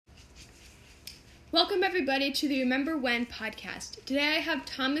Welcome, everybody, to the Remember When podcast. Today I have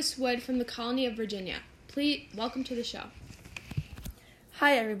Thomas Wood from the Colony of Virginia. Please, welcome to the show.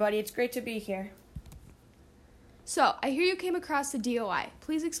 Hi, everybody. It's great to be here. So, I hear you came across the DOI.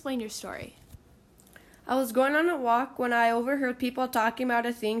 Please explain your story. I was going on a walk when I overheard people talking about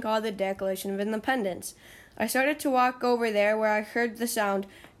a thing called the Declaration of Independence. I started to walk over there where I heard the sound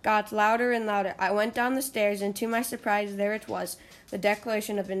got louder and louder. I went down the stairs, and to my surprise, there it was, the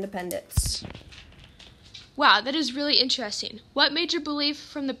Declaration of Independence. Wow, that is really interesting. What major belief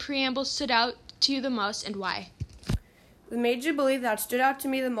from the preamble stood out to you the most and why? The major belief that stood out to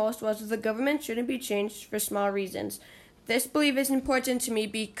me the most was that the government shouldn't be changed for small reasons. This belief is important to me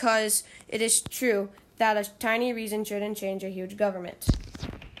because it is true that a tiny reason shouldn't change a huge government.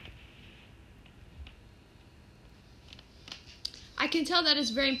 I can tell that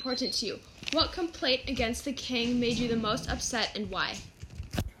is very important to you. What complaint against the king made you the most upset and why?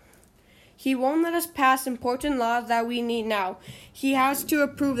 He won't let us pass important laws that we need now. He has to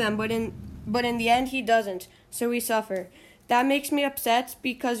approve them, but in the end he doesn't, so we suffer. That makes me upset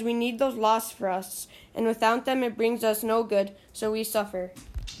because we need those laws for us, and without them it brings us no good, so we suffer.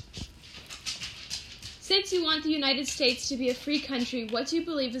 Since you want the United States to be a free country, what do you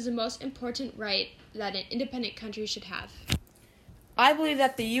believe is the most important right that an independent country should have? I believe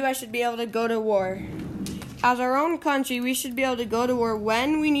that the U.S. should be able to go to war. As our own country, we should be able to go to war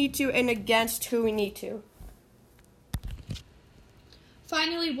when we need to and against who we need to.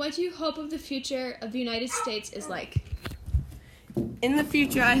 Finally, what do you hope of the future of the United States is like? In the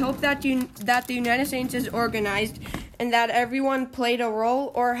future, I hope that the United States is organized and that everyone played a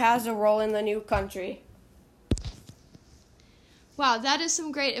role or has a role in the new country. Wow, that is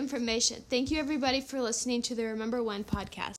some great information. Thank you, everybody, for listening to the Remember When podcast.